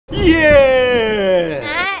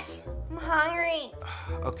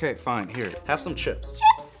Okay, fine. Here, have some chips.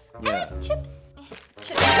 Chips? Yeah. Chips.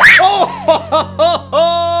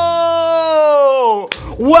 Oh!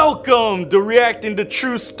 Welcome to Reacting to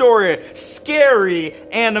True Story Scary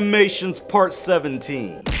Animations Part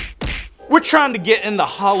 17. We're trying to get in the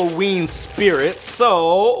Halloween spirit,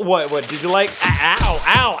 so what did you like?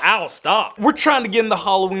 Ow, stop. We're trying to get in the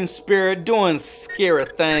Halloween spirit, doing scary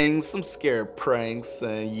things, some scary pranks,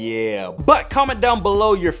 and yeah. But comment down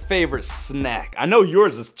below your favorite snack. I know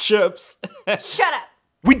yours is chips. Shut up.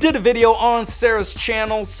 We did a video on Sarah's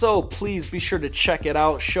channel, so please be sure to check it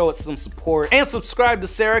out, show it some support, and subscribe to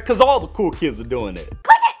Sarah, because all the cool kids are doing it.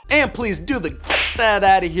 Click it. And please do the get that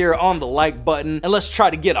out of here on the like button, and let's try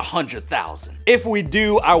to get 100,000. If we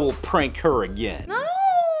do, I will prank her again. No.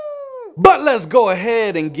 But let's go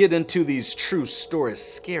ahead and get into these True Story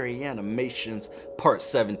Scary Animations Part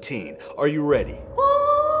 17. Are you ready?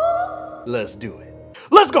 Let's do it.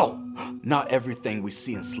 Let's go! Not everything we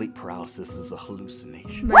see in sleep paralysis is a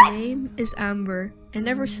hallucination. My name is Amber, and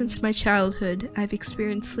ever since my childhood, I've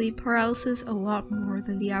experienced sleep paralysis a lot more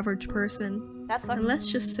than the average person. That sucks. And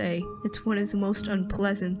let's just say, it's one of the most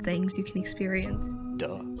unpleasant things you can experience.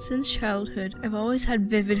 Duh. Since childhood, I've always had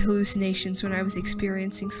vivid hallucinations when I was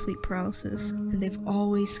experiencing sleep paralysis, and they've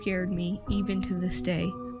always scared me, even to this day.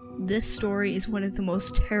 This story is one of the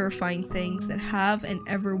most terrifying things that have and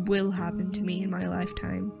ever will happen to me in my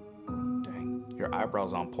lifetime. Dang, your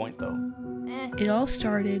eyebrows on point though. It all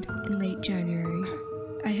started in late January.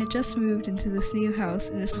 I had just moved into this new house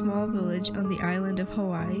in a small village on the island of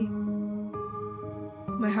Hawaii.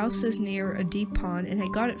 My house is near a deep pond, and I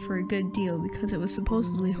got it for a good deal because it was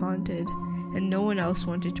supposedly haunted, and no one else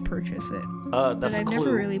wanted to purchase it. That's But a I've clue.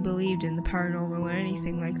 never really believed in the paranormal or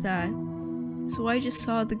anything like that. So I just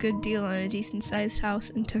saw the good deal on a decent sized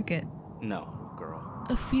house and took it. No, girl.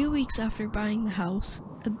 A few weeks after buying the house,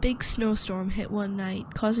 a big snowstorm hit one night,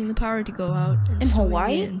 causing the power to go out and In snowing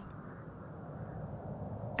Hawaii? in.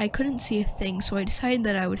 I couldn't see a thing, so I decided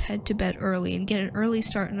that I would head to bed early and get an early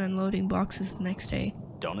start on unloading boxes the next day.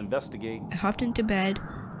 Don't investigate. I hopped into bed,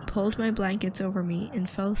 pulled my blankets over me, and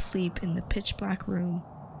fell asleep in the pitch black room.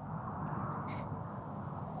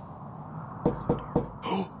 So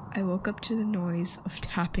dark. I woke up to the noise of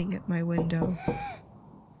tapping at my window.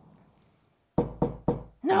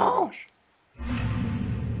 No.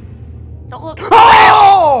 Don't look.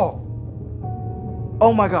 Oh!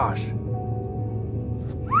 Oh my gosh.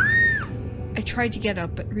 I tried to get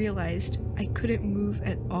up, but realized I couldn't move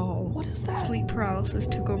at all. What is that? Sleep paralysis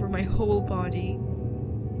took over my whole body.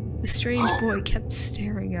 The strange boy kept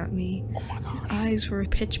staring at me. Oh my His gosh. eyes were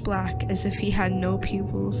pitch black, as if he had no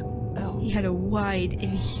pupils. He had a wide,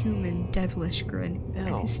 inhuman, devilish grin, and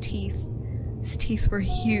Ew. his teeth were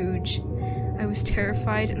huge. I was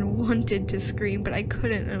terrified and wanted to scream, but I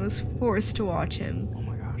couldn't and was forced to watch him. Oh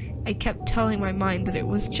my gosh. I kept telling my mind that it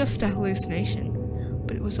was just a hallucination,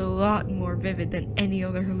 but it was a lot more vivid than any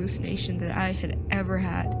other hallucination that I had ever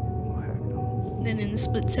had. Oh heck no. Then in a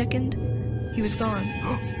split second, he was gone.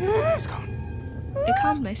 It's gone. I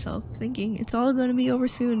calmed myself, thinking it's all going to be over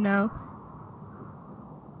soon now.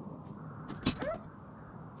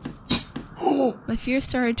 My fear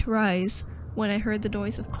started to rise when I heard the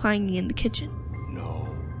noise of clanging in the kitchen. No.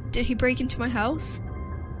 Did he break into my house?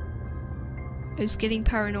 I was getting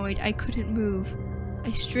paranoid. I couldn't move.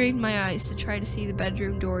 I strained my eyes to try to see the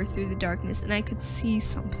bedroom door through the darkness, and I could see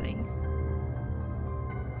something.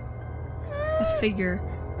 A figure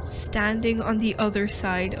standing on the other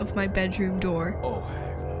side of my bedroom door. Oh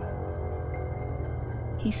heck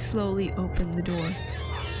no. He slowly opened the door.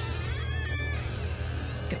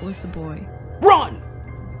 It was the boy. Run!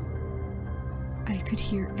 I could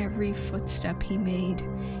hear every footstep he made.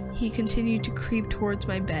 He continued to creep towards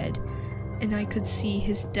my bed, and I could see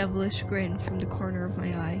his devilish grin from the corner of my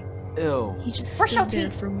eye. Ew. He just Brush stood out there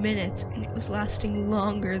teeth. for minutes, and it was lasting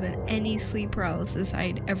longer than any sleep paralysis I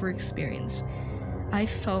had ever experienced. I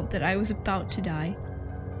felt that I was about to die.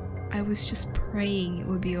 I was just praying it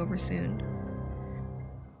would be over soon.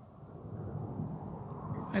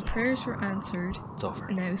 My prayers were answered, It's over.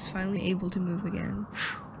 and I was finally able to move again.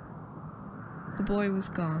 The boy was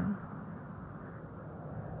gone.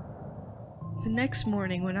 The next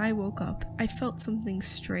morning, when I woke up, I felt something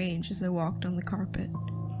strange as I walked on the carpet.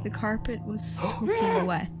 The carpet was soaking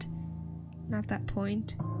wet. And at that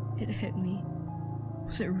point, it hit me.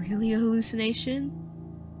 Was it really a hallucination?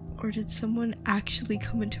 Or did someone actually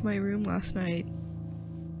come into my room last night?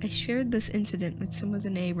 I shared this incident with some of the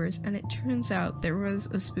neighbors, and it turns out there was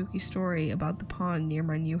a spooky story about the pond near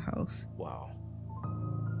my new house. Wow.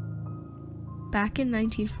 Back in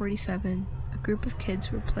 1947, a group of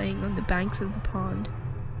kids were playing on the banks of the pond.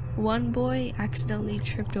 One boy accidentally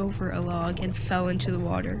tripped over a log and fell into the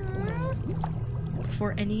water.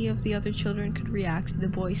 Before any of the other children could react, the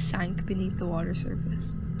boy sank beneath the water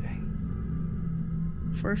surface.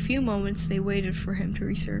 Dang. For a few moments, they waited for him to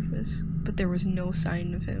resurface, but there was no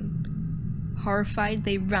sign of him. Horrified,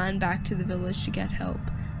 they ran back to the village to get help.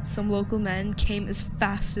 Some local men came as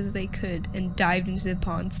fast as they could and dived into the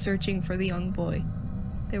pond, searching for the young boy.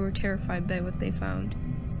 They were terrified by what they found.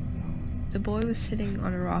 The boy was sitting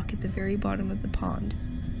on a rock at the very bottom of the pond.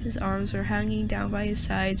 His arms were hanging down by his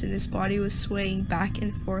sides and his body was swaying back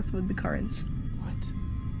and forth with the currents.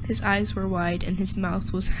 What? His eyes were wide and his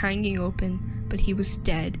mouth was hanging open, but he was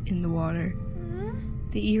dead in the water.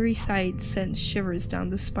 The eerie sight sent shivers down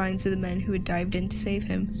the spines of the men who had dived in to save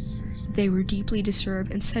him. They were deeply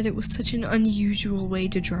disturbed and said it was such an unusual way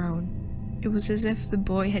to drown. It was as if the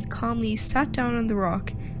boy had calmly sat down on the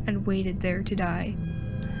rock and waited there to die.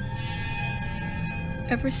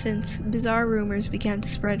 Ever since, bizarre rumors began to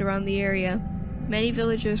spread around the area. Many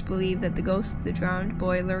villagers believed that the ghost of the drowned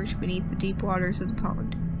boy lurked beneath the deep waters of the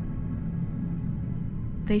pond.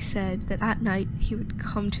 They said that at night he would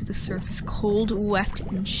come to the surface cold, wet,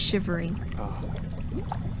 and shivering.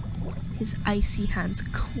 His icy hands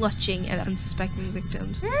clutching at unsuspecting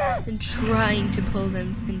victims and trying to pull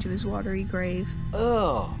them into his watery grave.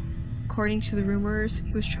 Oh. According to the rumors,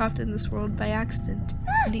 he was trapped in this world by accident,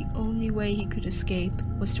 and the only way he could escape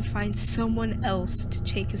was to find someone else to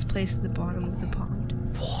take his place at the bottom of the pond.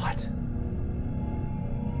 What?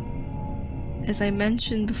 As I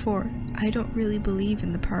mentioned before, I don't really believe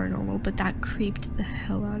in the paranormal, but that creeped the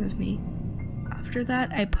hell out of me. After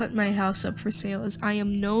that, I put my house up for sale as I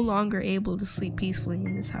am no longer able to sleep peacefully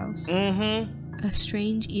in this house. A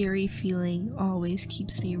strange, eerie feeling always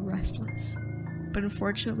keeps me restless. But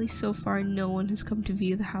unfortunately, so far, no one has come to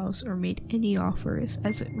view the house or made any offers,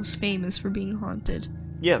 as it was famous for being haunted.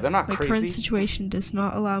 Yeah, they're not My crazy. current situation does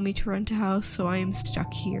not allow me to rent a house, so I am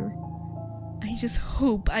stuck here. I just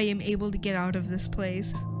hope I am able to get out of this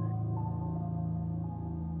place.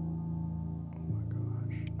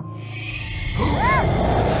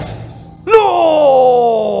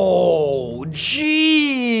 No!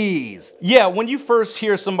 Jeez! Yeah, when you first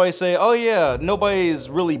hear somebody say, oh yeah, nobody's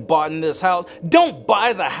really bought in this house, don't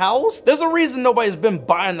buy the house! There's a reason nobody's been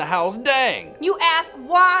buying the house, dang! You ask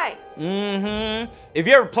why? If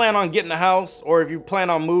you ever plan on getting a house, or if you plan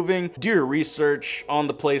on moving, do your research on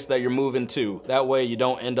the place that you're moving to. That way you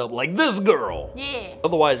don't end up like this girl. Yeah.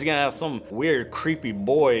 Otherwise, you're gonna have some weird, creepy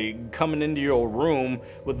boy coming into your room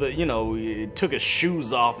with the, you know, he took his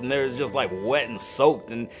shoes off and they're just like wet and soaked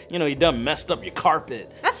and, you know, he done messed up your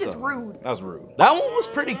carpet. That's just rude. That's rude. That one was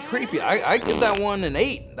pretty creepy. I give that one an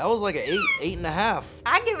 8. That was like an 8.5.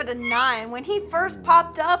 I give it a 9. When he first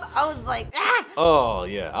popped up, I was like, ah! Oh,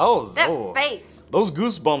 yeah. That oh. face. Those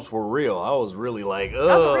goosebumps were real. I was really like, ugh.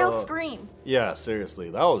 That was a real scream. Yeah,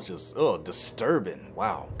 seriously, that was just, disturbing.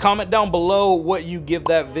 Wow. Comment down below what you give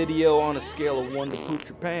that video on a scale of 1 to poop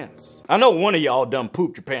your pants. I know one of y'all done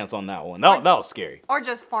pooped your pants on that one. That was scary. Or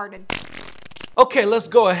just farted. Okay, let's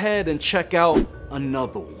go ahead and check out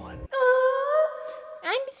another one.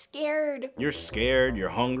 I'm scared. You're scared, you're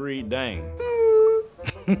hungry, dang.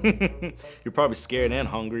 You're probably scared and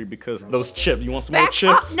hungry because those chips. You want some more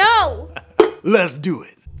chips? No! Let's do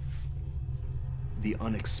it. The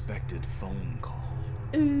unexpected phone call.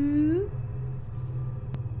 I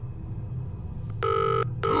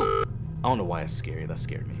don't know why it's scary. That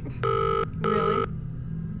scared me. Really?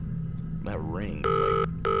 That ring is like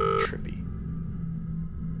trippy.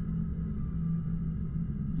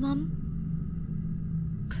 Mom?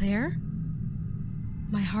 Claire?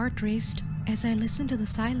 My heart raced as I listened to the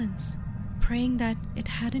silence, praying that it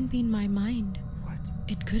hadn't been my mind. What?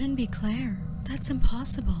 It couldn't be Claire. That's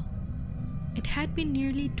impossible. It had been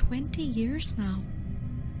nearly 20 years now.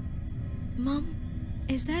 Mom,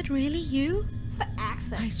 is that really you? It's the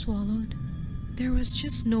accent. I swallowed. There was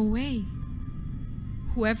just no way.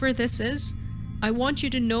 Whoever this is, I want you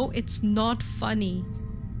to know it's not funny.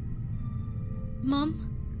 Mom,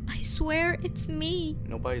 I swear it's me.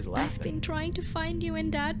 Nobody's I've laughing. been trying to find you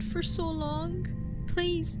and Dad for so long.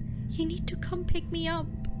 Please, you need to come pick me up.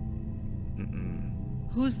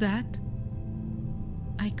 Who's that?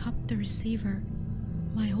 I cupped the receiver.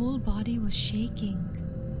 My whole body was shaking.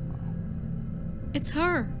 It's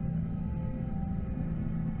her.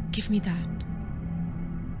 Give me that.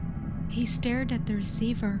 He stared at the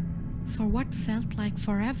receiver for what felt like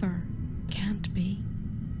forever. Can't be.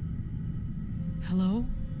 Hello?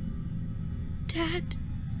 Dad?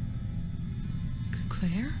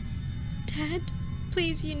 Claire? Dad,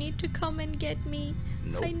 please, you need to come and get me.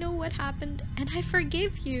 Nope. I know what happened, and I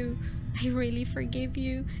forgive you. I really forgive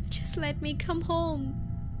you. Just let me come home.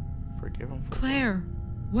 Forgive him. Claire,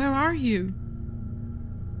 where are you?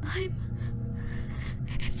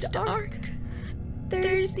 It's dark.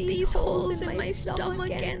 There's these holes in my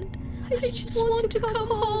stomach and I just want to come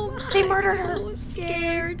home. They murdered her. I'm so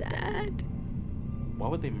scared, Dad. Why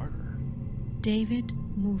would they murder her? David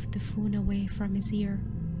moved the phone away from his ear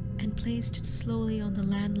and placed it slowly on the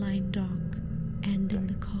landline dock, ending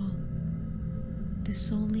the call.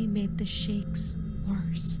 This only made the shakes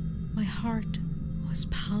worse. My heart was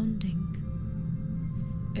pounding.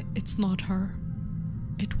 It's not her.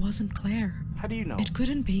 It wasn't Claire. How do you know? It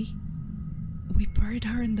couldn't be. We buried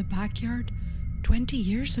her in the backyard 20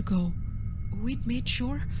 years ago. We'd made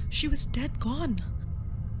sure she was dead gone.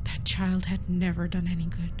 That child had never done any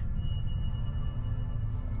good.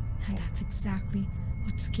 And that's exactly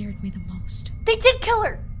what scared me the most. They did kill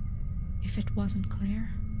her. If it wasn't Claire,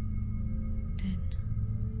 then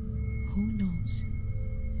who knows?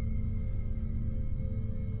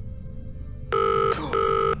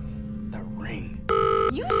 That ring.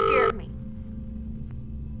 You scared me.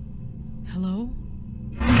 Hello?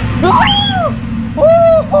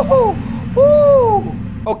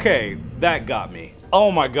 Okay, that got me.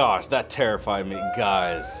 Oh my gosh, that terrified me,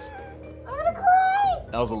 guys. I'm gonna cry.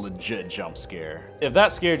 That was a legit jump scare. If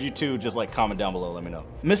that scared you too, just like comment down below, let me know.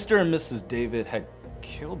 Mr. and Mrs. David had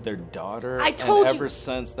killed their daughter. I told and you. ever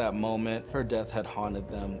since that moment, her death had haunted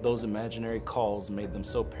them. Those imaginary calls made them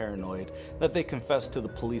so paranoid that they confessed to the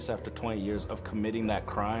police after 20 years of committing that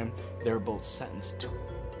crime. They were both sentenced to...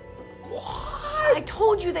 What? I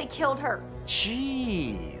told you they killed her.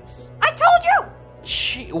 Jeez. I told you.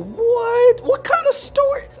 What? What kind of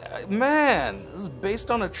story? Man, this is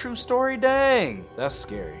based on a true story? Dang. That's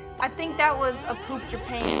scary. I think that was a pooped your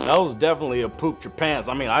pants. That was definitely a pooped your pants.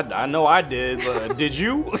 I mean, I know I did, but did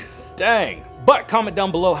you? Dang. But comment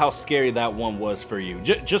down below how scary that one was for you.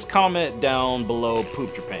 Just comment down below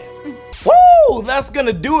pooped your pants. Woo! That's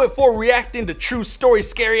gonna do it for reacting to True Story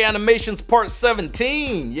Scary Animations Part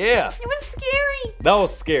 17. Yeah. It was scary. That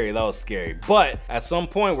was scary, that was scary. But at some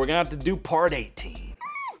point, we're gonna have to do Part 18.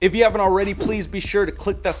 If you haven't already, please be sure to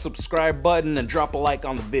click that subscribe button and drop a like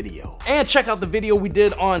on the video. And check out the video we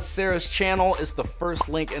did on Sarah's channel. It's the first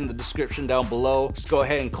link in the description down below. Just go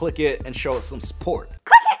ahead and click it and show it some support.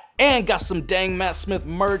 Click it. And got some Dang Matt Smith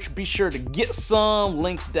merch. Be sure to get some,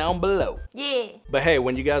 links down below. Yeah. But hey,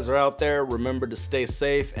 when you guys are out there, remember to stay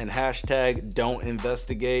safe and hashtag don't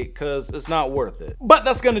investigate, cause it's not worth it. But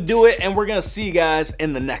that's gonna do it, and we're gonna see you guys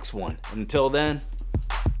in the next one. Until then,